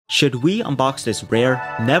Should we unbox this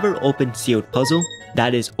rare, never opened sealed puzzle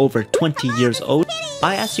that is over 20 years old?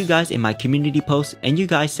 I asked you guys in my community post and you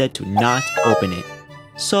guys said to not open it.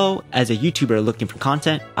 So, as a YouTuber looking for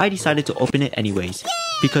content, I decided to open it anyways,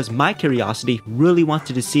 because my curiosity really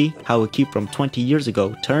wanted to see how a cube from 20 years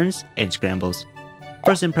ago turns and scrambles.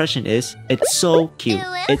 First impression is, it's so cute,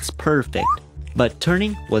 it's perfect. But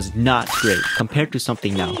turning was not great compared to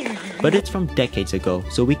something now. But it's from decades ago,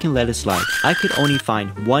 so we can let it slide. I could only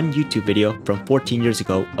find one YouTube video from 14 years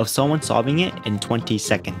ago of someone solving it in 20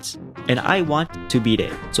 seconds. And I want to beat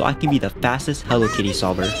it, so I can be the fastest Hello Kitty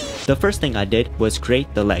solver. The first thing I did was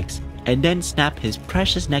create the legs, and then snap his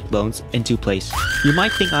precious neck bones into place. You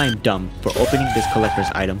might think I am dumb for opening this collector's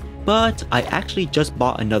item, but I actually just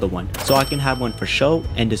bought another one, so I can have one for show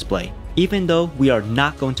and display. Even though we are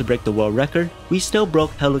not going to break the world record, we still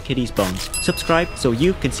broke Hello Kitty's bones. Subscribe so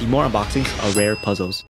you can see more unboxings of rare puzzles.